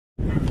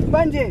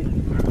Bungee.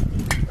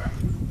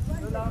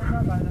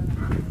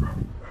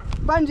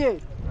 Bungee.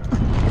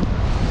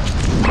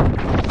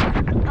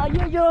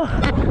 Ayo,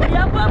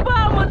 ya papa,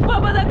 mut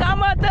papa dah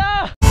kamata.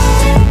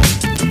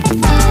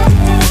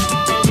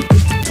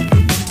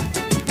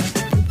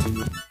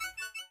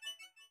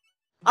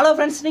 Hello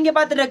friends, நீங்க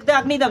பார்த்துட்டு இருக்கிறது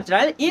அக்னி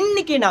channel.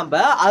 இன்னைக்கு நம்ம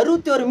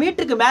 61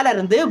 மீட்டருக்கு மேல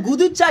இருந்து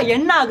குதிச்சா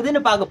என்ன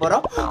ஆகுதுன்னு பார்க்க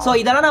போறோம். சோ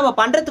இதெல்லாம் நம்ம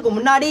பண்றதுக்கு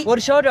முன்னாடி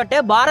ஒரு ஷோட்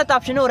பாரத்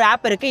ஆப்ஷன் ஒரு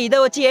ஆப் இருக்கு. இத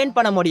வச்சு ஏர்ன்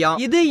பண்ண முடியும்.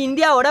 இது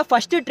இந்தியாவோட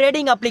ஃபர்ஸ்ட்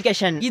ட்ரேடிங்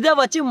அப்ளிகேஷன். இத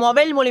வச்சு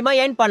மொபைல் மூலமா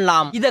ஏர்ன்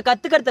பண்ணலாம். இத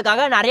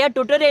கத்துக்கிறதுக்காக நிறைய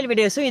டுட்டோரியல்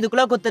வீடியோஸும்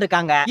இதுக்குள்ள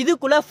கொடுத்திருக்காங்க.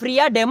 இதுக்குள்ள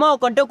ஃப்ரீயா டெமோ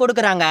அக்கவுண்ட்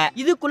கொடுக்கறாங்க.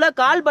 இதுக்குள்ள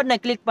கால் பட்டனை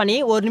கிளிக் பண்ணி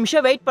ஒரு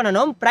நிமிஷம் வெயிட்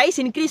பண்ணனும். பிரைஸ்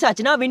இன்கிரீஸ்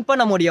ஆச்சுனா வின்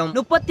பண்ண முடியும்.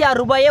 36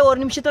 ரூபாயை ஒரு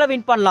நிமிஷத்துல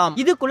வின் பண்ணலாம்.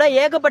 இதுக்குள்ள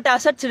ஏகப்பட்ட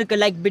அசெட்ஸ்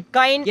இருக்கு. Like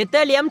bitcoin,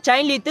 எத்தேலியம்,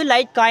 chain lith,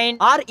 litecoin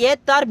or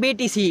ETH or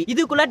BTC.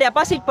 இதுக்குள்ள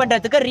டெபாசிட்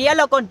பண்றதுக்கு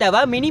ரியல் அக்கவுண்ட் தேவை.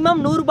 மினிமம்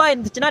 100 ரூபாய்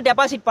இருந்துச்சுனா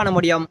டெபாசிட் பண்ண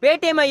முடியும்.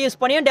 Paytm யூஸ்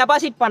பண்ணியும்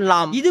டெபாசிட்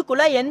பண்ணலாம்.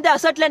 இதுக்குள்ள எந்த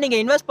அசெட்ல நீங்க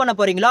இன்வெஸ்ட் பண்ண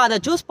போறீங்களோ அதை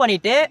சூஸ்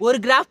பண்ணிட்டு ஒரு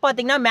கிராஃப்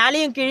பாத்தீங்கன்னா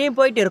மேலயும் கீழயும்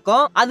போயிட்டு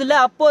இருக்கும். அதுல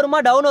அப் வருமா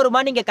டவுன்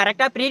வருமா நீங்க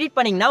கரெக்ட்டா ப்ரெடிக்ட்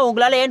பண்ணீங்கன்னா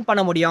உங்களால ஏர்ன்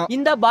பண்ண முடியும்.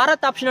 இந்த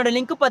பாரத் ஆப்ஷனோட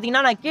லிங்க்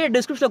பாத்தீங்கன்னா நான் கீழ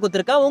டிஸ்கிரிப்ஷன்ல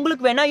கொடுத்திருக்கேன்.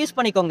 உங்களுக்கு வேணா யூஸ்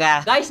பண்ணிக்கோங்க.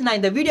 गाइस நான்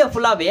இந்த வீடியோ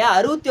ஃபுல்லாவே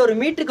 61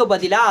 மீட்டருக்கு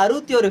பதிலா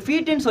 61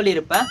 ஃபீட்னு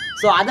சொல்லிருப்பேன்.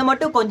 சோ அத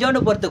மட்டும்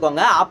கொஞ்சோண்டு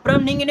பொறுத்துக்கோங்க.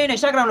 அப்புறம் நீங்க என்ன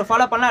இன்ஸ்டாகிராம்ல ஃபாலோ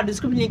பண்ணலாம்.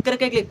 டிஸ்கிரிப்ஷன் லிங்க்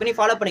இருக்கே கிளிக் பண்ணி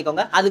ஃபாலோ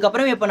பண்ணிக்கோங்க. அதுக்கு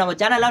அப்புறம் இப்போ நம்ம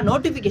சேனல்ல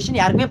நோட்டிபிகேஷன்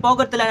யாருமே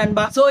போகறது இல்ல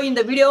நண்பா. சோ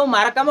இந்த வீடியோவை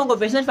மறக்காம உங்க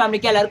ஃப்ரெண்ட்ஸ்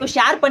ஃபேமிலிக்கு எல்லாருக்கும்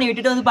ஷேர் பண்ணி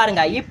விட்டுட்டு வந்து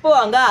பாருங்க. இப்போ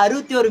அங்க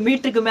 61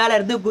 மீட்டருக்கு மேல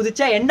இருந்து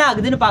குதிச்சா என்ன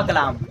ஆகுதுன்னு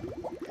பார்க்கலாம்.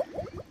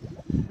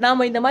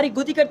 நாம இந்த மாதிரி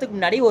குதிக்கிறதுக்கு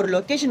முன்னாடி ஒரு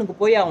லொகேஷனுக்கு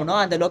போய்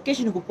ஆகணும். அந்த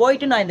லொகேஷனுக்கு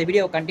போயிட்டு நான் இந்த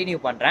வீடியோவை கண்டினியூ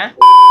பண்றேன்.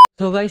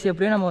 ஸோ கைஸ்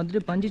எப்படியும் நம்ம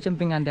வந்துட்டு பஞ்சி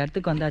ஜம்பிங் அந்த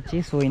இடத்துக்கு வந்தாச்சு.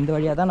 ஸோ இந்த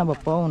வழியாக தான் நம்ம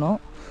போகணும்.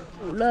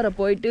 உள்ளார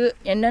போயிட்டு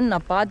என்னன்னு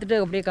நான் பார்த்துட்டு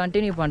அப்படியே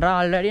கண்டினியூ பண்ணுறேன்.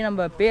 ஆல்ரெடி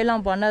நம்ம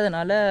பேலாம்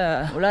பண்ணதுனால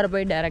உள்ளார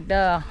போய்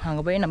டேரெக்டாக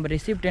அங்கே போய் நம்ம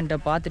ரிசிப்டன்ட்டை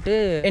பார்த்துட்டு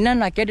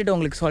என்னன்னு நான் கேட்டுட்டு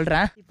உங்களுக்கு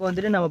சொல்கிறேன். இப்போ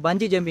வந்துட்டு நம்ம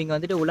பஞ்சி ஜம்பிங்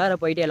வந்துட்டு உள்ளார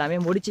போயிட்டு எல்லாமே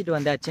முடிச்சுட்டு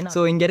வந்தாச்சு.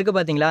 ஸோ இங்கே இருக்குது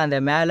பார்த்தீங்களா, அந்த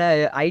மேலே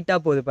ஹைட்டாக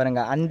போகுது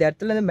பாருங்கள். அந்த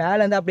இடத்துலேருந்து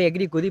மேலேருந்து அப்படியே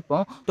எகிரி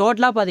குதிப்போம்.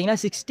 டோட்டலாக பார்த்தீங்கன்னா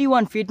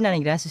 61 ஃபீட்னு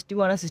நினைக்கிறேன்.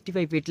 61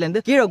 65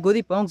 ஃபீட்லேருந்து கீழே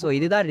குதிப்போம். ஸோ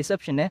இதுதான்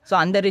ரிசப்ஷனு. ஸோ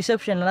அந்த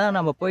ரிசப்ஷனில் தான்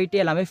நம்ம போயிட்டு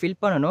எல்லாமே ஃபில்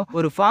பண்ணணும்.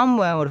 ஒரு ஃபார்ம்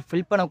ஒரு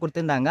ஃபில் பண்ண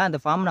கொடுத்துருந்தாங்க. அந்த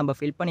ஃபார்ம் நம்ம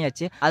ஃபில்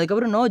பண்ணியாச்சு.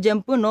 அதுக்கப்புறம் நோ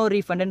ஜம்ப் நோ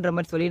ரீஃபண்ட்ன்ற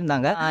மாதிரி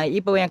சொல்லியிருந்தாங்க.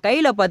 இப்போ என்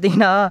கையில்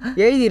பார்த்தீங்கன்னா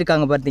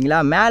எழுதியிருக்காங்க பார்த்தீங்களா,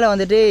 மேலே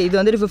வந்துட்டு இது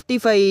வந்துட்டு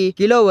 55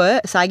 கிலோவு.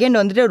 செகண்ட்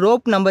வந்துட்டு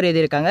ரோப் நம்பர்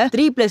எழுதியிருக்காங்க.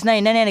 3+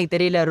 என்னன்னு எனக்கு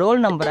தெரியல. ரோல்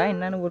நம்பரா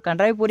என்னன்னு ஒரு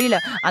கண்டாவே புரியல.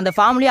 அந்த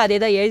ஃபார்ம்லேயும் அதே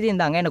தான்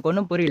எழுதியிருந்தாங்க. எனக்கு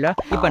ஒன்றும் புரியல.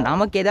 இப்போ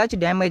நமக்கு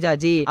ஏதாச்சும் டேமேஜ்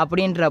ஆச்சு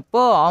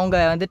அப்படின்றப்போ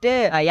அவங்க வந்துட்டு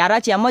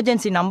யாராச்சும்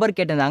எமர்ஜென்சி நம்பர்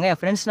கேட்டிருந்தாங்க.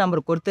 என் ஃப்ரெண்ட்ஸ்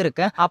நம்பர்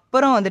கொடுத்துருக்கேன்.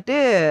 அப்புறம் வந்துட்டு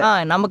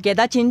நமக்கு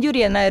ஏதாச்சும்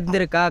இன்ஜுரி என்ன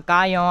இருந்திருக்கா,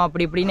 காயம்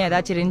அப்படி இப்படின்னு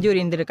ஏதாச்சும்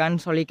இன்ஜுரி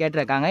இருந்திருக்கான்னு சொல்லி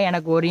கேட்டிருக்காங்க.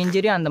 எனக்கு ஒரு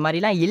இன்ஜுரி அந்த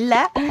மாதிரிலாம்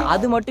இல்லை.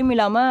 அது மட்டும்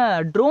இல்லாமல்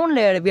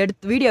ட்ரோனில்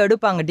எடுத்து வீடியோ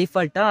எடுப்பாங்க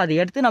டிஃபால்ட்டாக. அது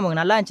எடுத்து நமக்கு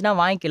நல்லா இருந்துச்சுன்னா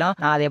வாங்கிக்கலாம்.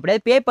 நான் அதை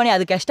எப்படியாவது பே பண்ணி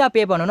அதுக்கு எக்ஸ்ட்ரா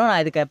பே பண்ணணும்.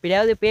 நான் அதுக்கு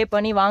எப்படியாவது பே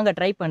பண்ணி வாங்க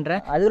ட்ரை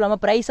பண்ணுறேன். அதுவும்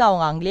இல்லாமல் ப்ரைஸாக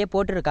அவங்க அங்கேயே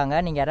போட்டுருக்காங்க.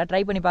 நீங்கள் யாராவது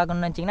ட்ரை பண்ணி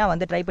பார்க்கணும்னு நினச்சிங்கன்னா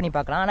வந்து ட்ரை பண்ணி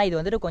பார்க்கலாம். ஆனால் இது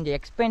வந்துட்டு கொஞ்சம்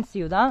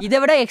எக்ஸ்பென்சிவ் தான். இதை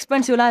விட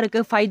எக்ஸ்பென்சிவ்லாம்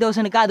இருக்குது.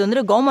 5000க்கு அது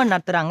வந்துட்டு கவர்மெண்ட்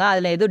நடத்துகிறாங்க.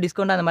 அதில் எதுவும்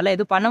டிஸ்கவுண்ட் அந்த மாதிரிலாம்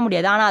எதுவும் பண்ண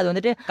முடியாது. ஆனால் அது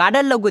வந்துட்டு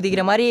கடலில்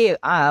குதிக்கிற மாதிரி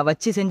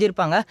வச்சு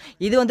செஞ்சுருப்பாங்க.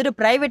 இது வந்துட்டு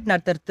ப்ரைவேட்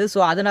நடத்துறது.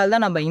 ஸோ அதனால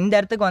தான் நம்ம இந்த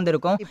இடத்துக்கு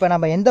வந்திருக்கோம். இப்போ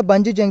நம்ம எந்த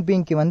பஞ்சு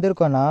ஜம்பிங்க்கு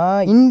வந்திருக்கோம்னா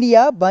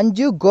இந்தியா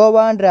பஞ்சு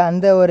கோவான்ற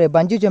அந்த ஒரு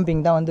பஞ்சு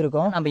ஜம்பிங் தான்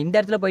வந்திருக்கோம். நம்ம இந்த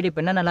இடத்துல போயிட்டு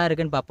இப்போ என்ன நல்லா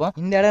இருக்குன்னு பார்ப்போம்.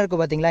 இந்த இடம் இருக்கு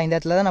பார்த்தீங்களா, இந்த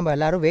இடத்துல தான் நம்ம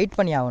எல்லாரும் வெயிட்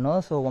பண்ணி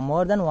ஆகணும். ஸோ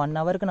மோர் தென்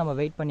 1 ஹவருக்கு நம்ம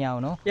வெயிட் பண்ணி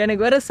ஆகணும்.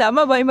 எனக்கு வேற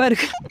செம பயமா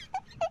இருக்கு.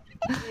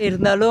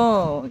 இருந்தாலும்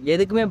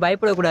எதுக்குமே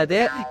பயப்படக்கூடாது.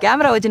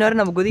 கேமரா வச்சுன்னு வேற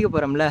நம்ம குதிக்க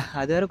போறோம்ல,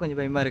 அது வேற கொஞ்சம்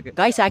பயமா இருக்கு.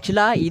 காய்ஸ்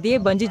ஆக்சுவலா இதே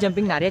பஞ்சி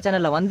ஜம்பிங் நிறைய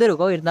சேனல்ல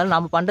வந்திருக்கோம். இருந்தாலும்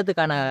நம்ம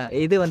பண்றதுக்கான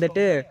இது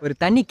வந்துட்டு ஒரு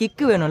தண்ணி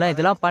கிக்கு வேணும்ல.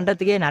 இதெல்லாம்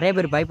பண்றதுக்கே நிறைய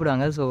பேர்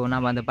பயப்படுவாங்க. ஸோ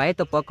நம்ம அந்த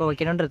பயத்தை போக்க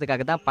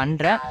வைக்கணுன்றதுக்காக தான்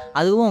பண்றேன்.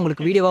 அதுவும்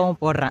உங்களுக்கு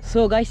வீடியோவாகவும் போடுறேன்.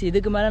 ஸோ காய்ஸ்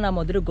இதுக்கு மேலே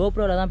நம்ம வந்துட்டு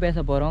கோப்ரோல தான்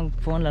பேச போறோம்.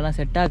 ஃபோன்லலாம்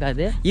செட்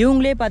ஆகாது.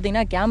 இவங்களே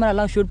பார்த்தீங்கன்னா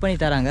கேமராலாம் ஷூட் பண்ணி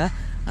தராங்க.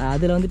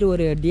 அதில் வந்துட்டு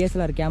ஒரு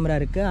டிஎஸ்எல்ஆர் கேமரா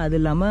இருக்குது. அது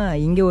இல்லாமல்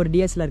இங்கே ஒரு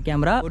டிஎஸ்எல்ஆர்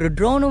கேமரா, ஒரு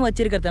ட்ரோனும்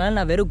வச்சிருக்கிறதுனால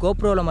நான் வெறும்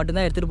கோப்ரோவில்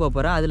மட்டும்தான் எடுத்துகிட்டு போக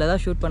போகிறேன். அதில் தான்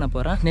ஷூட் பண்ண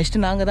போகிறேன்.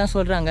 நெக்ஸ்ட்டு நாங்கள் தான்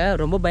சொல்கிறாங்க.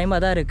 ரொம்ப பயமாக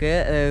தான்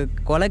இருக்குது.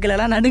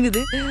 கொலைக்கிலலாம்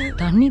நடுங்குது.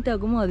 தண்ணி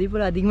தாக்கமும் அதே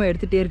போல் அதிகமாக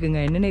எடுத்துகிட்டே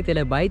இருக்குங்க. என்னென்ன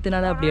தெரியல,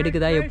 பயத்தினால அப்படி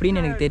எடுக்குதா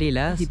எப்படின்னு எனக்கு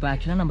தெரியல. இப்போ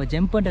ஆக்சுவலாக நம்ம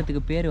ஜம்ப்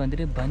பண்ணுறதுக்கு பேர்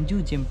வந்துட்டு பஞ்சு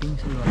ஜம்பிங்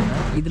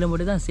சொல்லுவாங்க. இதில்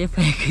மட்டும் தான்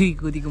சேஃபாக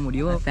குதிக்க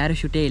முடியும்,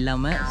 பேராஷூட்டே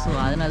இல்லாமல். ஸோ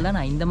அதனால தான்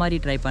நான் இந்த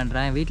மாதிரி ட்ரை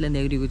பண்ணுறேன்.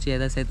 வீட்டிலேருந்து எகிரி குச்சி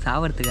எதாவது சேர்த்து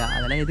சாவறதுக்கு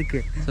அதெல்லாம்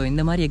எதுக்கு. ஸோ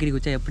இந்த மாதிரி எகிரி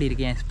குச்சா எப்படி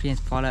இருக்குது என்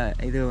எக்ஸ்பீரியன்ஸ்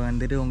இது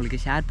வந்துட்டு உங்களுக்கு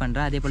ஷேர்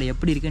பண்ணுறேன். அதே போல்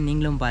எப்படி இருக்குன்னு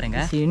நீங்களும்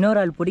பாருங்கள். இன்னொரு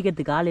ஆள்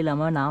பிடிக்கிறதுக்கு ஆள்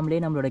இல்லாமல் நாமளே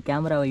நம்மளோட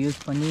கேமராவை யூஸ்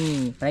பண்ணி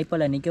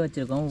ட்ரைபாடில் நிற்க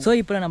வச்சுருக்கோம். ஸோ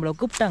இப்போ நம்மளை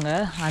கூப்பிட்டாங்க.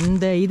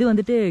 அந்த இது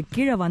வந்துட்டு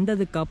கீழே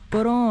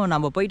வந்ததுக்கப்புறம்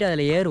நம்ம போயிட்டு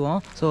அதில் ஏறுவோம்.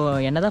 ஸோ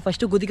என்ன தான்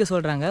ஃபஸ்ட்டு குதிக்க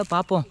சொல்கிறாங்க,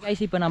 பார்ப்போம்.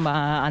 கைஸ் இப்போ நம்ம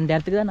அந்த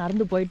இடத்துக்கு தான்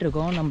நடந்து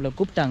போயிட்டுருக்கோம். நம்மளை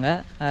கூப்பிட்டாங்க.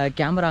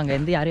 கேமரா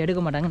அங்கேருந்து யாரும்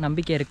எடுக்க மாட்டாங்க,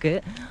 நம்பிக்கை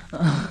இருக்குது.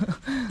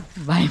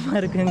 பயமாக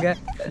இருக்குங்க.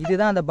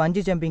 இதுதான் அந்த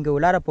பஞ்சு ஜம்பிங்கு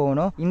உள்ளார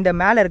போகணும். இந்த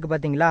மேலே இருக்குது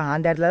பார்த்தீங்களா,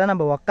 அந்த இடத்துல தான்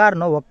நம்ம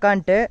உட்காரணும்.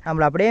 உட்காந்துட்டு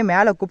நம்மளை அப்படியே மேலே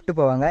கூப்பிட்டு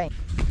போவாங்க.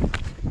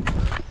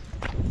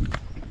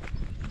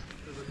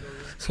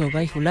 ஸோ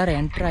பைக் உள்ளார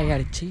என்ட்ரு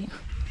ஆகிடுச்சு.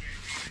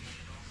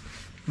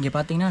 இங்கே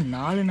பார்த்தீங்கன்னா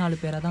 4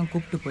 பேராக தான்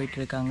கூப்பிட்டு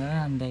போயிட்டுருக்காங்க.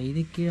 அந்த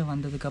இது கீழே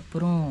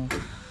வந்ததுக்கப்புறம்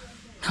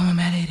நம்ம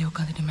மேலே ஏறி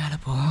உட்காந்துட்டு மேலே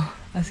போவோம்.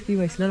 ஹஸ்கி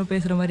வாய்ஸ்லாம்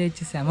பேசுகிற மாதிரி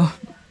ஆயிடுச்சு.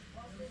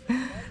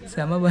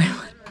 செம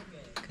பயமாக இருக்குது.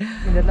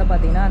 இந்த இடத்துல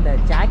பார்த்தீங்கன்னா அந்த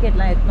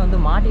ஜாக்கெட்லாம் எடுத்துன்னு வந்து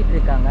மாட்டிகிட்டு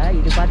இருக்காங்க.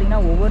 இது பார்த்தீங்கன்னா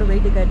ஒவ்வொரு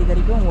வெயிட்டு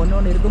கேட்டகரிக்கும்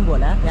ஒன்று இருக்கும்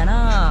போல். ஏன்னா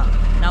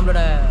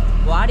நம்மளோட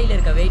பாடியில்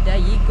இருக்க வெயிட்டை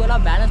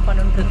ஈக்குவலாக பேலன்ஸ்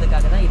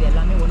பண்ணணுன்றதுக்காக தான் இது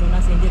எல்லாமே ஒன்று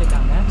ஒன்றா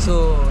செஞ்சுருக்காங்க. ஸோ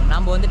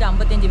நம்ம வந்துட்டு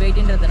 55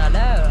 வெயிட்டுன்றதுனால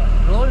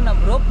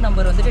ரோப்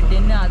நம்பர் வந்துட்டு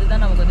 10,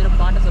 அதுதான் நமக்கு வந்துட்டு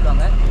பாண்ட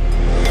சொல்லுவாங்க.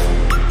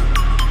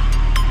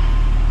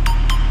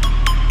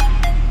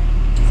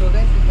 ஸோ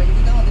கைஸ் இப்போ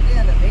இதுதான் வந்துட்டு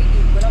அந்த வெயிட்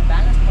ஈக்குவலாக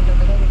பேலன்ஸ்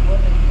பண்ணுறதுக்காக ஒரு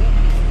போர்டு இருக்குது.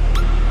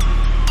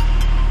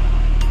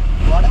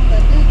 உடம்புல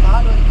இருந்து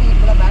கால் வரைக்கும்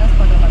ஈக்குவலாக பேலன்ஸ்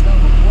பண்ணுற மாதிரி தான்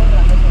அவங்க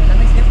போடுறாங்க. ஸோ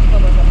எல்லாமே சேஃப்டி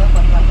பர்பஸ் தான்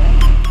பண்ணுறாங்க.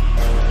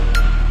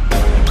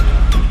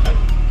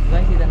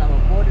 இதை நம்ம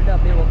போட்டுட்டு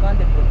அப்படியே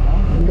உட்காந்துட்டு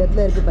இருக்கோம். இந்த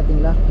இடத்துல இருக்குது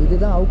பார்த்தீங்களா,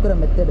 இதுதான் அவுக்குற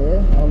மெத்தடு.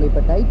 அவங்க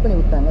இப்போ டைட் பண்ணி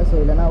விட்டாங்க. ஸோ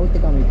இல்லைனா அவுத்து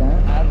காமிப்பேன்.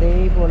 அதே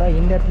போல்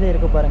இந்த இடத்துல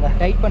இருக்க பாருங்கள்,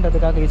 டைட்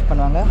பண்ணுறதுக்காக யூஸ்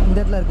பண்ணுவாங்க. இந்த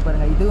இடத்துல இருக்குது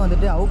பாருங்கள், இது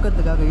வந்துட்டு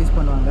அவுக்கிறதுக்காக யூஸ்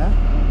பண்ணுவாங்க.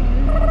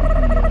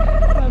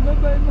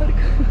 பயமாக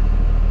இருக்கு.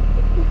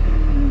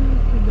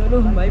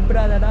 இருந்தாலும்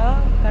பயப்படாதடா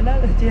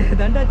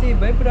தண்டாச்சி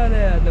பயப்படாத,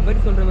 அந்த மாதிரி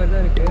சொல்கிற மாதிரி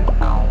தான் இருக்குது.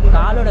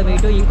 காலோட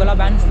வெயிட்டும் ஈக்குவலாக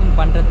பேலன்ஸ்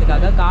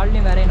பண்ணுறதுக்காக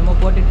கால்லையும் வேறு என்னமோ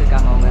போட்டுட்டு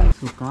இருக்காங்க அவங்க.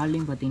 ஸோ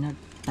கால்லையும் பார்த்தீங்கன்னா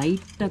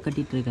டைட்டாக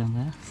கட்டிகிட்டு இருக்காங்க.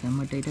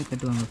 செம்ம டைட்டாக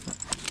கட்டுவாங்க. இப்போ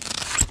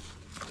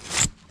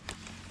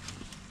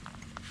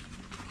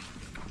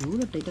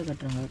எவ்வளோ டைட்டாக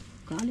கட்டுறாங்க.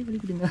 காலை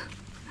வலிக்குதுங்க,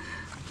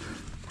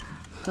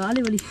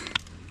 காலை வலி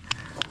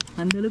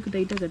அந்தளவுக்கு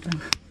டைட்டாக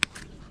கட்டுறாங்க.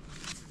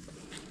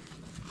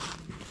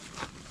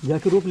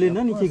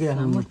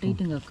 செம்ம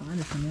டைட்டுங்க,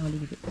 காலை செம்மையாக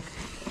வலிக்குது.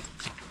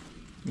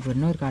 இப்போ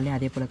இன்னொரு காலையும்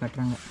அதே போல்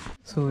கட்டுறாங்க.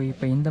 ஸோ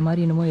இப்போ இந்த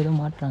மாதிரி என்னமோ ஏதோ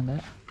மாட்டுறாங்க.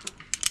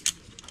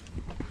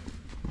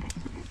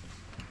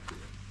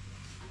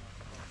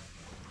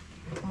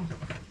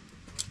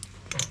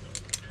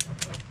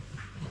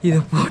 இதை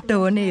போட்ட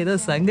உடனே ஏதோ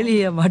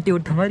சங்கிலியை மாட்டி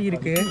விட்ட மாதிரி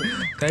இருக்குது.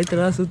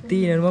 கழுத்தெல்லாம் சுற்றி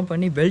என்னமோ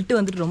பண்ணி பெல்ட்டு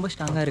வந்துட்டு ரொம்ப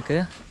ஸ்ட்ராங்காக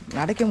இருக்குது.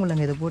 நடக்க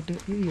முடியலங்க இதை போட்டு.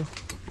 ஐயோ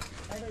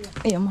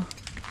ஏம்மா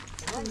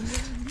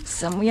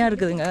செம்மையாக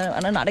இருக்குதுங்க,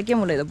 ஆனால் நடக்க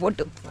முடியல இதை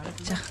போட்டு.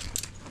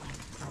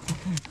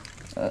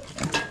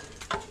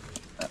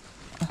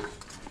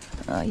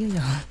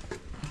 ஐயோ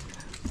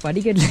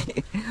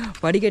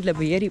படிக்கட்டில்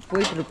இப்போ ஏறி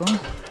போயிட்டுருக்கோம்.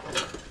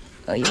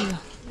 ஐயோ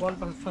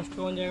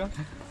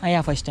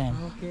ஐயா ஃபஸ்ட் டைம்.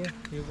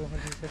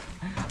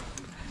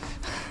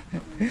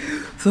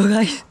 ஸோ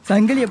காய்ஸ்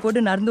சங்கிலியை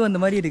போட்டு நடந்து வந்த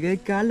மாதிரி இருக்குது.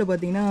 காலில்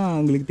பார்த்தீங்கன்னா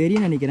உங்களுக்கு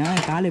தெரியும் நினைக்கிறேன்,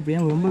 கால் எப்படியா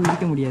ரொம்ப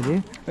விழிக்க முடியாது.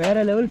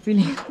 வேறு லெவல்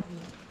ஃபீலிங்.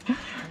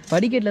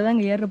 படிக்கட்டில் தான்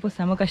இங்கே ஏறுறப்போ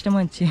செம கஷ்டமாக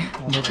இருந்துச்சு.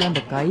 அந்த இடத்துல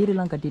அந்த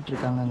கயிறுலாம் கட்டிகிட்டு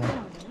இருக்காங்க.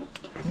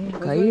 அங்கே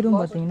கயிறும்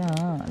பார்த்தீங்கன்னா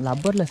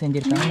லப்பரில்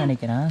செஞ்சுருக்காங்கன்னு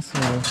நினைக்கிறேன். ஸோ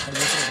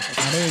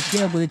நிறைய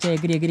கீழே குதிச்சா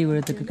எகிரி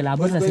விழுறதுக்கு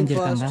லப்பரில்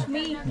செஞ்சுருக்காங்க.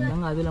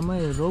 அது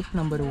இல்லாமல் ரோப்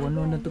நம்பர்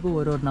ஒன்றுத்துக்கும்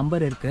ஒரு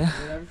நம்பர் இருக்குது.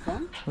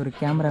 ஒரு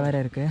கேமரா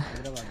வேறு இருக்குது.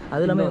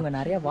 அது இல்லாமல் இவங்க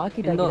நிறையா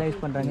வாக்கி டாக்கி தான்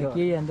யூஸ் பண்ணுறாங்க.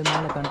 கீழே அந்த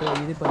மேலே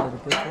கண்ட்ரோல் இது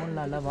பண்ணுறதுக்கு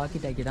ஃபோனில் எல்லாம்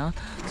வாக்கி டாக்கி தான்.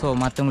 ஸோ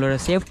மற்றவங்களோட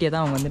சேஃப்டியை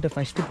தான் அவங்க வந்துட்டு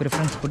ஃபஸ்ட்டு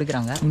ப்ரிஃபரன்ஸ்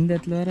கொடுக்குறாங்க. இந்த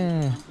இடத்துல வேறு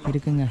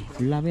இருக்குங்க,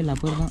 ஃபுல்லாகவே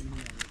லப்பர் தான்.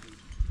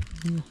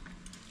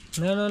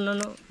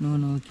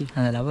 நோ ஓகே,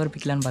 அந்த லவர்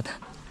பிக்கலான்னு பார்த்தேன்,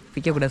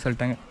 பிக்கக்கூடாது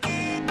சொல்லிட்டாங்க.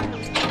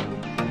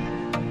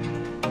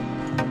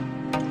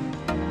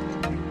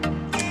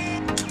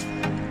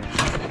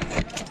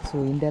 ஸோ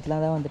இந்த இடத்துல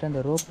தான் வந்துட்டு அந்த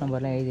ரோப்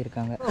நம்பர்லாம்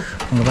எழுதியிருக்காங்க.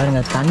 அங்கே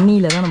பாருங்கள்,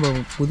 தண்ணியில் தான் நம்ம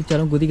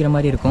குதிச்சாலும் குதிக்கிற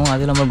மாதிரி இருக்கும்.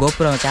 அதுவும் நம்ம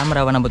கோப்ரோ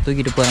கேமராவை நம்ம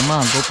தூக்கிட்டு போகிறோமா,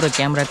 கோப்ரோ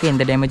கேமராவுக்கு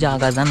எந்த டேமேஜும்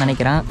ஆகாதுன்னு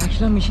நினைக்கிறேன்.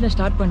 ஆக்சுவலாக மிஷினை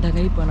ஸ்டார்ட்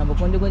பண்ணிட்டாங்க. இப்போ நம்ம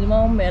கொஞ்சம்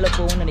கொஞ்சமாக மேலே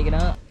போகும்னு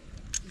நினைக்கிறேன்.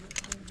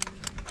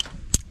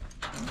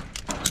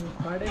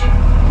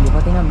 இங்கே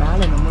பார்த்தீங்கன்னா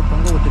மேலே நம்ம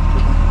தொங்க விட்டுட்டு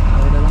இருக்கோம்.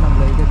 அதில் தான்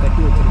நம்மளை இதை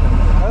கட்டி வச்சுருக்காங்க.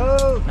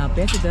 நான்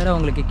பேச தவிர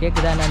உங்களுக்கு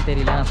கேட்குதா என்னன்னு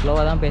தெரியல, நான்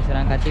ஸ்லோவாக தான்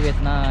பேசுகிறேன். கத்தி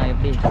பேசினா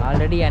எப்படி,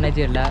 ஆல்ரெடி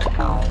எனர்ஜி இல்லை.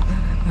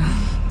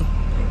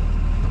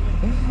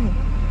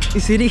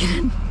 சரி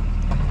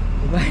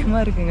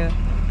பயமாக இருக்குங்க,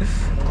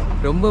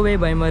 ரொம்பவே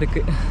பயமாக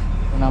இருக்குது.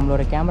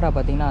 நம்மளோட கேமரா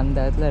பார்த்தீங்கன்னா அந்த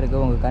இடத்துல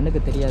இருக்குது, உங்கள்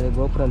கண்ணுக்கு தெரியாது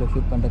கோப்ரோவில்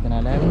ஷூட்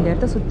பண்ணுறதுனால. இந்த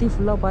இடத்த சுற்றி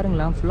ஃபுல்லாக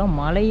பாருங்களேன், ஃபுல்லாக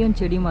மலையும்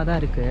செடியுமாக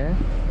தான்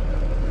இருக்குது.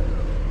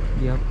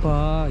 எப்பா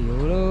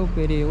எவ்வளோ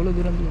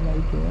தூரம்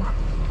இருக்குது.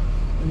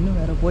 இன்னும்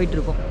வேறு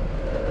போயிட்டுருக்கோம்.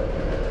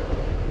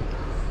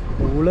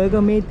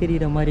 உலகமே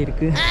தெரிகிற மாதிரி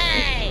இருக்குது.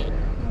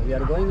 We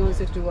are going on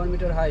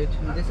 61-meter height.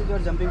 This is your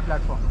jumping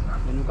platform.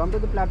 When you come to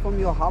the platform,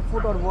 your half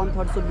foot or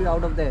 1/3 should be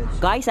out of the edge.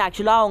 Guys,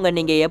 actually அவங்க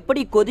நீங்க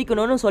எப்படி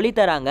கொதிக்கணும்னு சொல்லி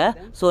தராங்க.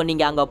 ஸோ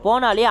நீங்க அங்க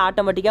போனாலே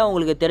ஆட்டோமேட்டிக்கா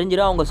உங்களுக்கு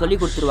தெரிஞ்சிடும், அவங்க சொல்லி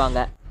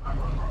கொடுத்துருவாங்க.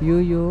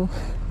 ஐயோ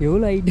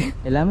எவ்வளோ ஹைட்,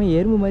 எல்லாமே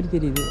எறும்பு மாதிரி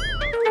தெரியுது.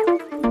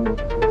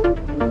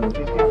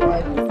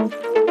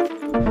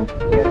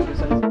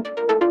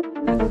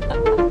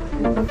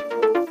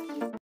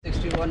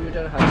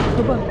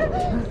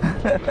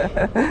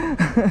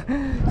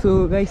 ஸோ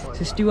கைஸ்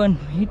 61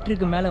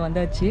 மீட்டருக்கு மேலே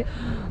வந்தாச்சு.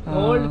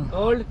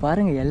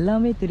 பாருங்கள்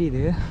எல்லாமே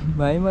தெரியுது,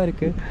 பயமாக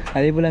இருக்குது.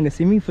 அதே போல் அங்கே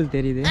ஸ்விம்மிங் பூல்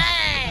தெரியுது.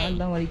 கால்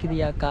தான்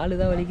வலிக்குதுயா, காலு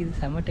தான் வலிக்குது,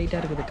 செம்ம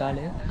டைட்டாக இருக்குது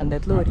கால். அந்த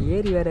இடத்துல ஒரு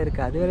ஏரி வேறு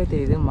இருக்குது, அது வேறு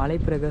தெரியுது. மலை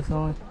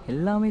பிரகாசம்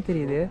எல்லாமே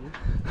தெரியுது.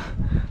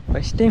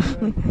 ஃபஸ்ட் டைம்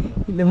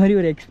இந்த மாதிரி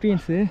ஒரு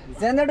experience.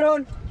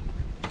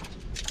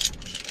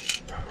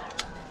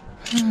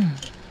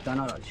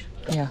 Dhanaraj.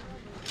 Yeah.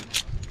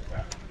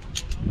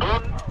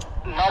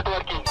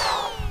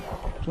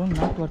 Drone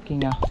not working.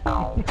 Yeah.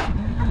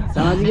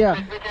 समझ गया.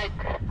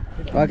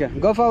 Okay,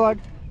 go forward.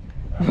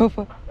 Go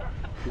for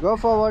Go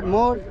forward.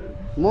 More.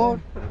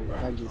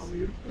 Like this.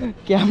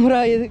 Camera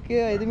எதுக்கு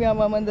எதுவுமே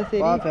ஆமாம் அந்த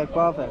சரி.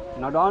 Perfect.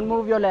 Now don't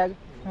move your leg.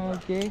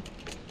 Okay.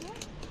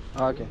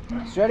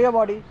 Straight your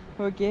body.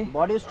 Okay.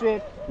 Body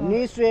straight.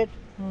 Knee straight.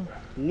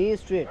 Knee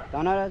straight.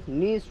 Dhanaraj,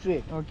 knee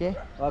straight. Okay.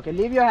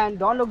 Leave your hand.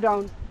 Don't look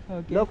down.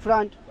 Okay. Look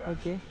front.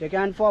 Okay. Take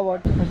hand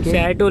forward. Okay.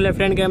 Side to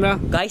left hand camera.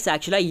 Guys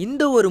ஆக்சுவலாக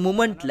இந்த ஒரு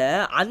மூமெண்ட்டில்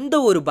அந்த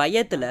ஒரு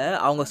பயத்தில்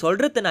அவங்க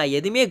சொல்கிறது நான்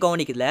எதுவுமே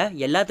கவனிக்கல,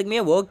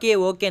 எல்லாத்துக்குமே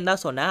ஓகேன்னு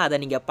தான் சொன்னேன். அதை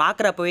நீங்கள்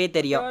பார்க்குறப்பவே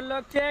தெரியும்.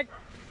 Look, check.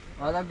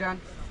 All up done.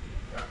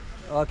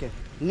 Okay.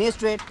 Knee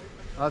straight.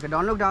 Okay,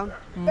 don't look down.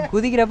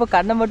 குதிக்கிறப்ப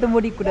கண்ணை மட்டும்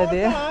மூடிக்கூடாது.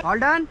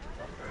 All done.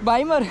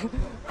 பயமா இருக்கு.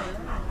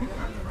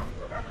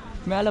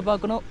 மேலே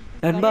பார்க்கணும்.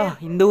 நண்பா,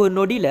 இந்த ஒரு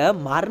நொடியில்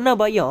மரண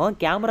பயம்,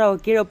 கேமராவை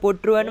கீழே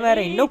போட்டுருவேன்னு வேற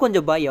இன்னும்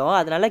கொஞ்சம் பயம்.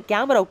 அதனால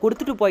கேமராவை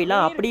கொடுத்துட்டு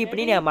போயிடலாம் அப்படி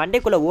இப்படின்னு என்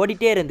மண்டைக்குள்ளே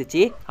ஓடிட்டே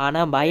இருந்துச்சு.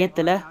 ஆனால்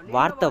பயத்தில்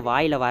வார்த்தை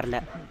வாயில் வரல.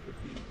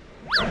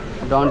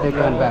 Don't take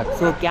your hand back.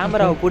 So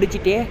கேமராவை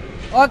பிடிச்சிட்டே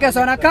Okay,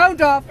 so on a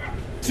count of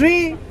 3,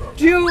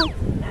 2,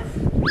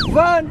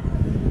 1,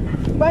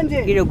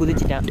 bungee. கீழே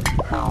குதிச்சிட்டேன்.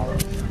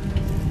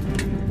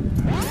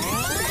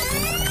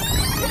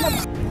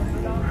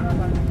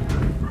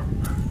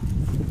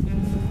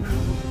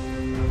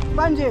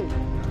 Bungee.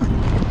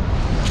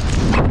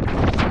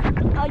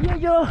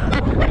 ஐயோ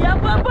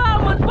எப்பப்பா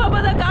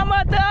முற்பப்பதை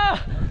காமாத்தா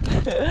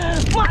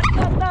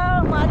மாட்டாத்தா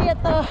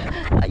மாரியாத்தா.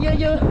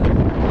 ஐயோ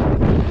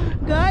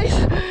காய்ஸ்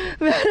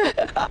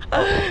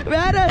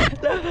வேற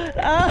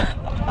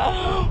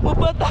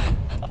முப்பத்தா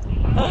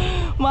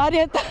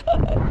Mariyatha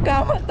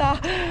காமாத்தா.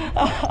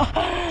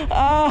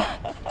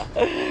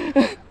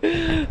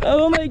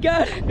 Oh my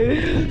God.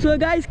 So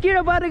guys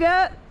கீழே பாருங்க,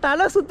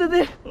 தலை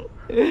சுத்துது.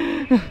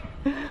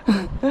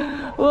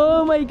 Oh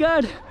my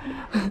God.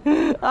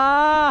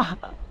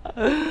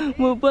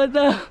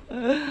 முப்பத்தா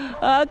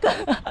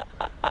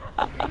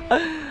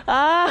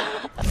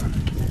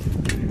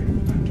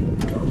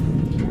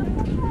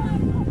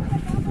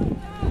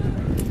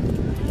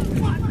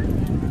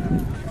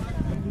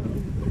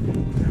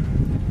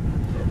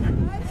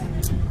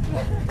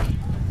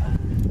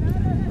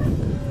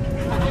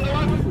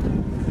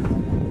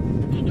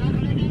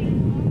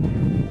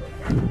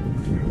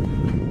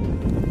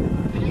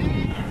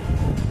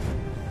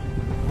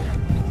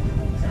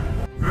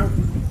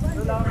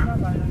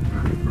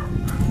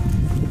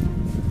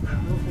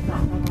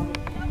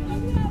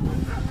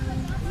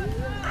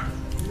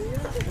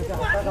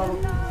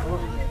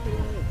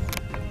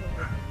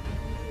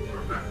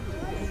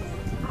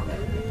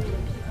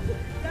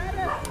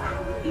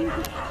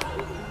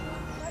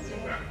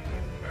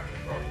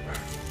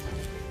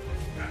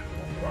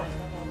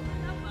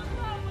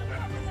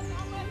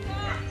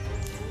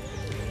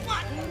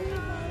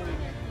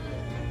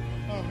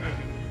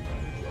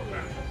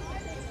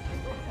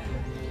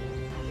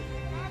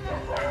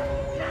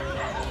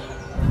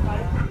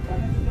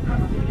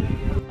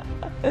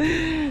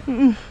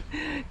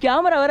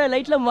கேமரா வர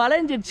லைட்டில்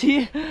மறைஞ்சிடுச்சு.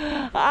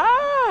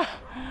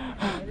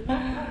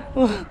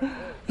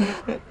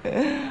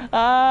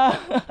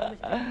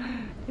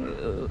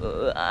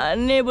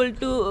 unable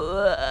to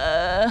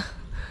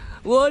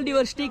hold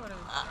your stick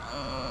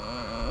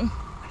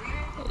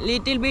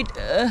little bit.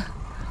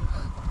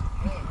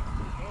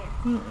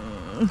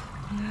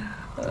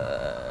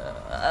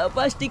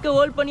 அப்பா ஸ்டிக்கை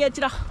hold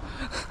பண்ணியாச்சுடா.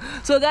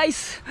 So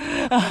guys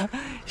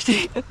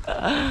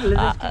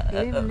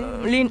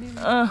lean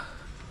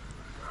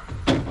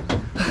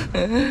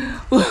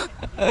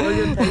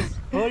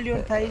Hold your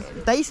thighs.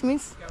 thighs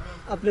means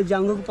अपने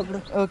जांघों को पकड़ो.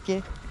 okay.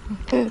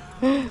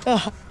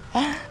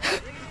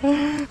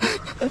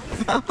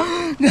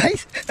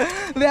 கைஸ்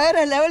வேற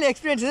லெவல்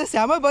எக்ஸ்பீரியன்ஸு.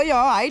 செம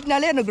பயம்.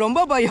 ஹைட்னாலே எனக்கு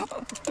ரொம்ப பயம்.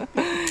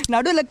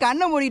 நடுவில்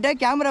கண்ணை மூடிட்டா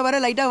கேமரா வர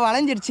லைட்டாக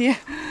வளைஞ்சிருச்சு,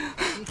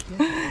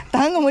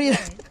 தாங்க முடியல.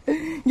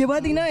 இங்கே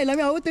பார்த்தீங்கன்னா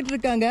எல்லாமே அவுத்துட்டு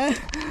இருக்காங்க.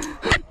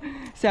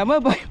 செம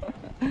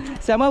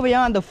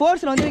பயம். அந்த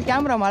ஃபோர்ஸில் வந்து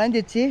கேமரா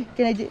மறைஞ்சிருச்சு.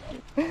 கிணச்சி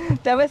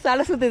தவிர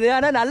சலை சுற்றுது.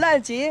 ஆனால் நல்லா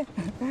இருந்துச்சு.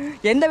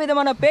 எந்த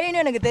விதமான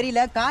பெயினும் எனக்கு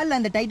தெரியல. காலில்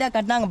அந்த டைட்டாக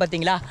கட்டினாங்க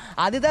பார்த்தீங்களா,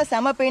 அதுதான்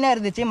செம பெயினாக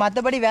இருந்துச்சு.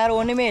 மற்றபடி வேறு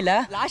ஒன்றுமே இல்லை.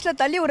 லாஸ்ட்டில்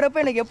தள்ளி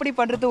விட்றப்ப எனக்கு எப்படி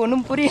பண்ணுறது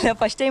ஒன்றும் புரியல.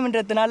 ஃபஸ்ட்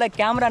டைம்ன்றதுனால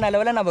கேமரா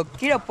நல்லவில் நம்ம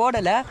கீழே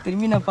போடலை.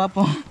 திரும்பி நான்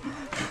பார்ப்போம்.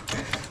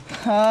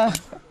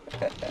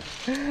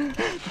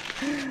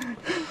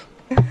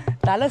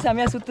 தலை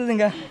செமையாக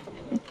சுற்றுதுங்க.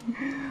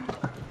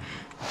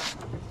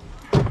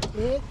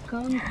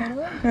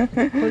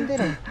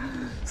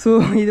 ஸோ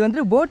இது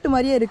வந்து போட்டு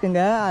மாதிரியே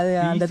இருக்குங்க. அது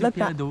அந்த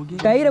இடத்துல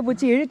கயிறை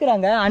பிடிச்சி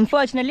இழுக்கிறாங்க.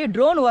 அன்ஃபார்ச்சுனேட்லி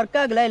ட்ரோன் ஒர்க்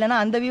ஆகலை, இல்லைனா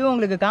அந்த வியூ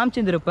உங்களுக்கு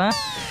காமிச்சிருந்துருப்பேன்.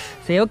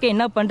 சரி ஓகே,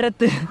 என்ன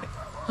பண்ணுறது.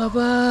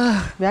 அப்பா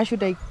where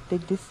should I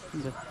take this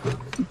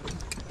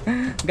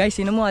guys.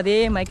 இன்னமும் அதே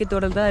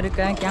மயக்கத்தோடு தான்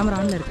இருக்கேன். கேமரா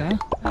ஆனில் இருக்கேன்.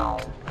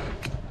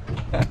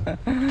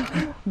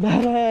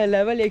 வேற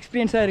லெவல்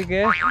எக்ஸ்பீரியன்ஸாக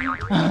இருக்குது.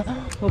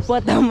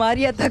 முப்பத்தா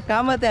மாரியாத்தா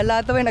காமாத்தா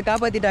எல்லாத்தையும் என்னை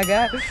காப்பாற்றிட்டாங்க.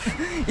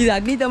 இது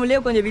அக்னி தமிழ்லேயே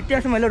கொஞ்சம்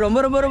வித்தியாசமாக இல்லை, ரொம்ப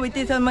ரொம்ப ரொம்ப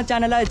வித்தியாசமாக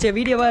சேனலாக வச்ச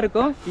வீடியோவாக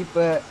இருக்கும்.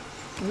 இப்போ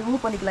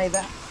ரிமூவ் பண்ணிக்கலாம்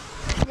இதை.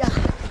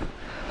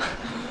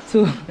 So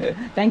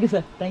thank you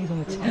sir, thank you so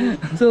much.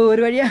 So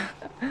ஒரு வழியாக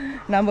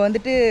நம்ம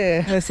வந்துட்டு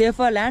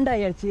சேஃபாக லேண்ட்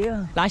ஆகிடுச்சு.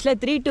 லாஸ்ட்டில்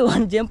 3 to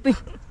 1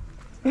 ஜம்பிங்.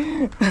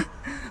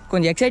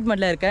 கொஞ்சம்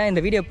எக்ஸைட்மெண்ட்டில் இருக்கேன். இந்த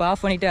வீடியோ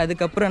ஆஃப் பண்ணிவிட்டு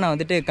அதுக்கப்புறம் நான்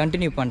வந்துட்டு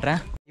கண்டினியூ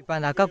பண்ணுறேன். இப்போ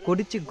அந்த அக்கா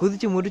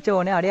குதிச்சு முடிச்ச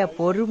உடனே அப்படியே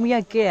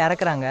பொறுமையாக கீழே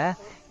இறக்குறாங்க.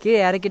 கீழே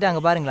இறக்கிட்டு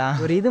அங்கே பாருங்களா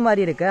ஒரு இது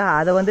மாதிரி இருக்கு.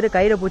 அதை வந்துட்டு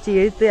கயிறை பூச்சி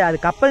இழுத்து, அது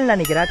கப்பல்னு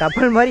நினைக்கிறேன்,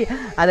 கப்பல் மாதிரி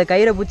அதை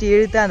கயிறை பூச்சி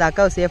இழுத்து அந்த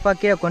அக்காவை சேஃபாக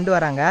கீழே கொண்டு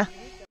வராங்க.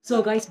 ஸோ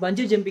கைஸ்,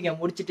 பஞ்சு ஜம்பிங்கை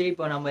முடிச்சுட்டு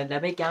இப்போ நம்ம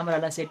எல்லாமே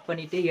கேமராலாம் செட்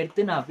பண்ணிவிட்டு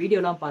எடுத்து நான்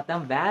வீடியோலாம்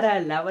பார்த்தேன். வேறு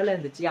லெவலில்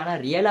இருந்துச்சு. ஆனால்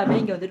ரியலாகவே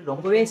இங்கே வந்துட்டு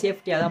ரொம்பவே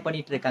சேஃப்டியாக தான்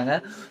பண்ணிகிட்டு இருக்காங்க.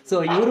 ஸோ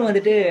இவரும்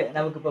வந்துட்டு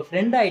நமக்கு இப்போ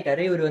ஃப்ரெண்ட்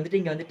ஆகிட்டாரு. இவர் வந்துட்டு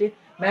இங்கே வந்துட்டு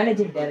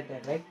managing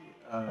director, right?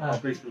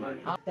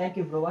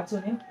 Thank you bro. What's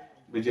your name?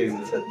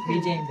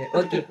 Vijayender.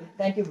 Okay.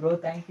 Thank you, bro.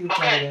 Thank you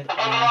for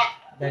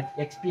that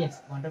experience.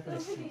 Wonderful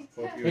experience.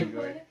 Hope you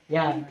enjoy.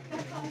 Yeah.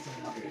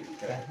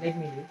 Let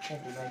me do.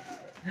 Thank you. Bye.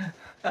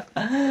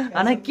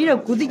 ஆனால் கீழே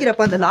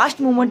குதிக்கிறப்ப அந்த last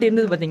moment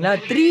இருந்தது பார்த்தீங்களா?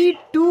 3,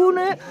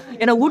 2ன்னு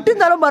என்னை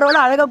விட்டுருந்தாலும்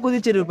பரவாயில்ல, அழகாக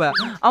குதிச்சிருப்பேன்.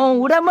 அவன்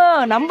விடாம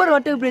நம்பர்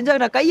மட்டும் இப்படி இருந்தா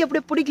நான் கை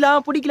அப்படியே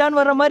பிடிக்கலான்னு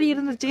வர்ற மாதிரி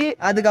இருந்துச்சு.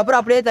 அதுக்கப்புறம்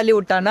அப்படியே தள்ளி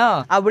விட்டானா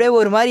அப்படியே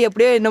ஒரு மாதிரி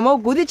அப்படியே என்னமோ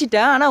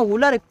குதிச்சிட்டேன். ஆனால்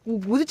உள்ளார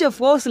குதிச்ச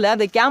ஃபோர்ஸில்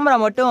அந்த கேமரா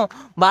மட்டும்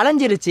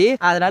வளைஞ்சிருச்சு.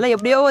 அதனால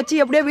எப்படியோ வச்சு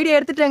எப்படியோ வீடியோ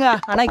எடுத்துட்டேங்க.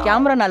 ஆனால்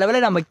கேமரா நல்ல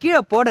வேளை நம்ம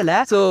கீழே போடலை.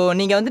 ஸோ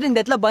நீங்கள் வந்துட்டு இந்த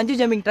இடத்துல பஞ்சு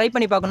ஜம்பிங் ட்ரை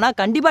பண்ணி பார்க்கணும்னா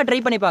கண்டிப்பாக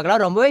ட்ரை பண்ணி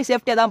பார்க்கலாம். ரொம்பவே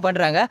சேஃப்டியாக தான்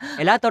பண்ணுறாங்க.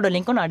 எல்லாத்தோட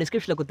லிங்க்கும் நான்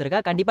டிஸ்கிரிப்ஷனில்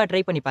கொடுத்துருக்கேன். கண்டிப்பாக ட்ரை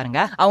பண்ணி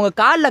பாருங்க. அவங்க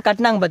காலில்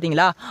கட்டினாங்க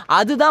பார்த்தீங்களா,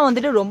 அதுதான்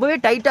வந்துட்டு ரொம்பவே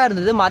டைட்டாக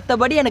இருந்தது.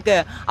 மற்றபடி எனக்கு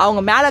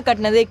அவங்க மேலே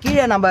கட்டினது,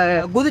 கீழே நம்ம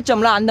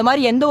குதிச்சோம்ல, அந்த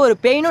மாதிரி எந்த ஒரு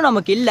பெயினும்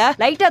நமக்கு இல்லை.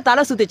 லைட்டாக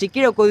தலை சுத்துச்சு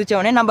கீழே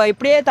குதிச்சோடனே. நம்ம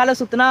இப்படியே தலை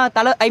சுற்றினா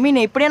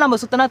இப்படியே நம்ம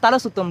சுற்றினா தலை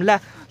சுத்தோம்ல,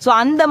 ஸோ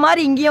அந்த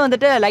மாதிரி இங்கேயும்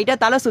வந்துட்டு லைட்டாக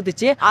தலை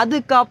சுத்துச்சு.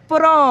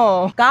 அதுக்கப்புறம்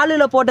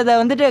காலில் போட்டதை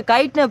வந்துட்டு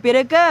கட்டின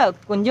பிறகு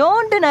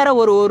கொஞ்சோண்டு நேரம்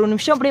ஒரு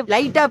நிமிஷம் அப்படியே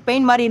லைட்டாக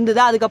பெயின் மாதிரி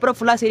இருந்தது. அதுக்கப்புறம்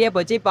ஃபுல்லாக சரியாக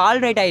போச்சு. இப்போ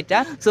ஆல் ரைட்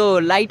ஆகிட்டேன். ஸோ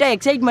லைட்டாக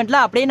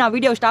எக்ஸைட்மெண்ட்டில் அப்படியே நான்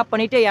வீடியோ ஸ்டாப்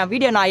பண்ணிவிட்டு என்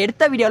வீடியோ நான்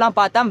எடுத்த வீடியோலாம்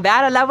பார்த்தேன்.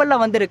 வேற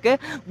லெவலில் வந்திருக்கு.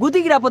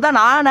 குதிக்கிறப்போ தான்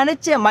நான்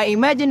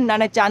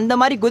நினச்சேன் அந்த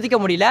மாதிரி குதிக்க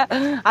முடியல.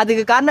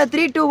 அதுக்கு காரணம்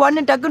 3, 2,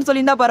 1 டக்குன்னு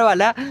சொல்லியிருந்தா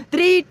பரவாயில்ல.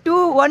 3, 2,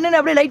 1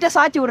 அப்படியே லைட்டாக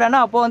சாச்சி விட்றேன்னா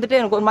அப்போ வந்துட்டு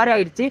எனக்கு ஒரு மாதிரி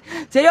ஆகிடுச்சு.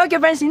 சரி, ஓகே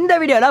ஃப்ரெண்ட்ஸ், இந்த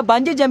வீடியோவில்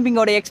பஞ்சு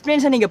ஜம்பிங்கோட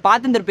எக்ஸ்பீரியன்ஸை நீங்கள்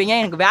பார்த்துருப்பீங்க.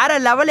 எனக்கு வேற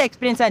லெவலில்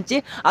எக்ஸ்பீரியன்ஸ் ஆச்சு.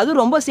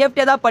 அதுவும் ரொம்ப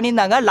சேஃப்டியாக தான்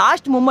பண்ணியிருந்தாங்க.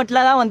 லாஸ்ட்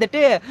மூமெண்ட்டில் தான்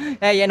வந்துட்டு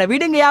என்னை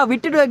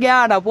விட்டுடுவையா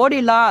நான்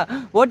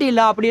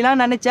ஓட்டிடலாம்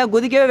அப்படிலாம் நினச்சேன்.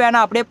 குதிக்கவே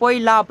வேணாம், அப்படியே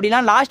போயிடலாம்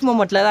அப்படிலாம் லாஸ்ட்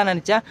மூமெண்ட்டில் தான்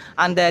நினச்சேன்.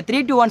 அந்த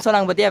 3, 2, 1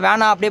 சொன்னாங்க பார்த்தியா,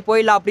 வேணாம் அப்படியே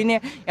போயிடலாம் அப்படின்னு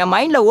என்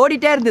மைண்டில்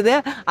ஓடிட்டே இருந்தது.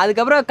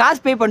 அதுக்கப்புறம்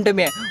காசு பே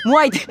பண்ணிட்டுமே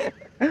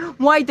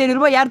 3500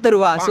 ரூபாய் யார்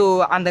தருவா? ஸோ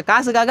அந்த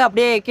காசுக்காக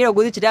அப்படியே கீழே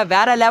குதிச்சுட்டேன்.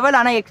 வேற லெவல்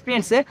ஆனால்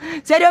எக்ஸ்பீரியன்ஸு.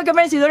 சரி, ஓகே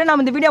ஃப்ரெண்ட்ஸ், இதோட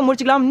நம்ம இந்த வீடியோ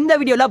முடிச்சுக்கலாம். இந்த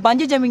வீடியோவில்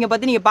பஞ்சு ஜம்பிங்கை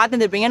பற்றி நீங்கள்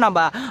பார்த்துருப்பீங்க.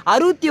 நம்ம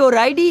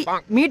 61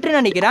 மீட்டர்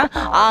நினைக்கிறேன்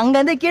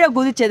அங்கேருந்து கீழே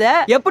குதிச்சதை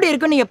எப்படி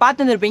இருக்குன்னு நீங்கள்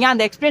பார்த்துருப்பீங்க.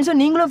 அந்த எக்ஸ்பீரியன்ஸும்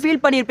நீங்களும்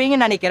ஃபீல்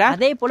பண்ணியிருப்பீங்கன்னு நினைக்கிறேன்.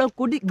 அதே போல்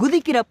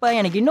குதிக்கிறப்ப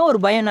எனக்கு இன்னும்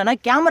ஒரு பயம் என்னன்னா,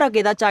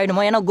 கேமராக்கு ஏதாச்சும்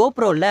ஆகிடுமோ. ஏன்னா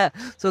கோப்ரோ இல்லை,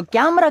 ஸோ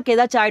கேமராக்கு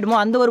ஏதாச்சும் ஆகிடுமோ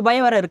அந்த ஒரு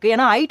பயம் வேறு இருக்குது.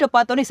 ஏன்னா ஹைட்டை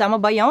பார்த்தோன்னே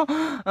செம பயம்.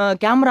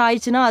 கேமரா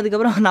ஆயிடுச்சுன்னா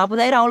அதுக்கப்புறம்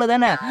 40,000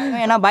 அவ்வளோதானே.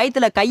 ஏன்னா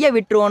பயத்தில் கையை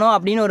விட்டுருவோனோ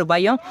அப்படின்னு ஒரு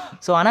பயம்.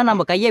 ஸோ ஆனால்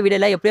நம்ம கையை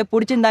விடலை, எப்படியோ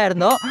பிடிச்சிருந்தா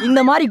இருந்தோம். இந்த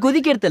மாதிரி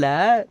குதிக்கிறதுல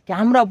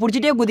கேமரா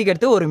பிடிச்சிட்டே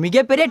குதிக்கிறது ஒரு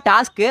மிகப்பெரிய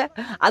டாஸ்க்கு.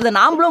 அதை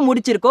நாமளும்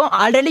முடிச்சிருக்கோம்.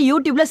 ஆல்ரெடி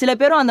யூடியூப்ல சில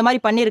பேரும் அந்த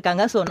மாதிரி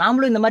பண்ணியிருக்காங்க. ஸோ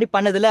நாமளும் இந்த மாதிரி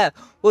பண்ணதில்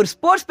ஒரு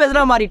ஸ்போர்ட்ஸ்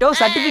பேஜ்லாம் மாறிட்டோம்.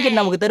 சர்டிஃபிகேட்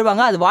நமக்கு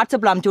தருவாங்க, அது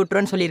வாட்ஸ்அப்பில் அனுப்பிச்சு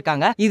விட்டுருன்னு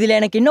சொல்லியிருக்காங்க. இதில்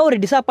எனக்கு இன்னும் ஒரு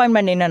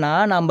டிசப்பாயின்மெண்ட் என்னன்னா,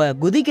 நம்ம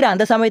குதிக்கிற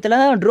அந்த சமயத்தில்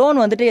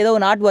ட்ரோன் வந்துட்டு ஏதோ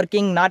நாட்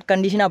ஒர்க்கிங், நாட்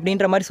கண்டிஷன்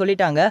அப்படின்ற மாதிரி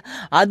சொல்லிட்டாங்க.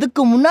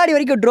 அதுக்கு முன்னாடி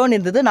வரைக்கும் ட்ரோன்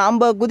இருந்தது, நாம்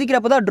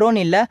குதிக்கிறப்ப தான் ட்ரோன்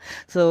இல்லை.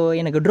 ஸோ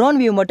எனக்கு ட்ரோன்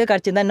வியூ மட்டும்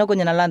கிடச்சிருந்தா இன்னும்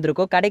கொஞ்சம் நல்லா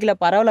இருந்திருக்கும். கிடைக்கல,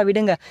 பரவாயில்ல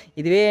விடுங்க.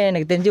 இதுவே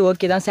எனக்கு தெரிஞ்சு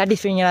ஓகே தான்,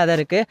 சாட்டிஸ்ஃபைங்காக தான்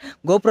இருக்குது.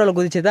 கோப்ரோவில்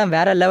குதிச்சு தான்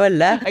வேற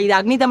லெவலில். இது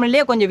அக்னி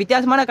தமிழ்லேயே கொஞ்சம்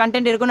வித்தியாசமான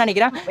கண்டென்ட் இருக்குன்னு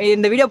நினைக்கிறேன்.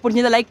 இந்த வீடியோ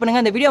பிடிச்சதை லைக்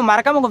பண்ணுங்கள். இந்த வீடியோ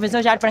மறக்காம உங்கள்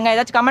ஃப்ரெண்ட்ஸை ஷேர் பண்ணுங்கள்.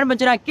 ஏதாச்சும் கமெண்ட்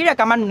பண்ணுச்சுன்னா கீழே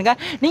கமெண்ட் பண்ணுங்கள்.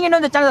 நீங்கள்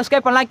இன்னும் இந்த சேனல்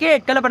சப்ஸ்கிரைப் பண்ணலாம். கீழே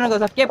கீழே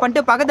பண்ணுங்க, சப்ஸ்கிரைப்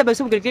பண்ணிட்டு பக்கத்தில்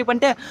பெல் கிளிக்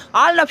பண்ணிட்டு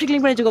ஆல் ஆப்ஷன்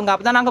கிளிக் பண்ணி வச்சுக்கோங்க.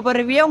 அப்போ தான் நாங்கள்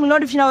போகிற ரிவ்யூ உங்களுக்கு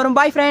நோட்டிஃபிகேஷன் வரும்.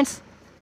 Bye friends.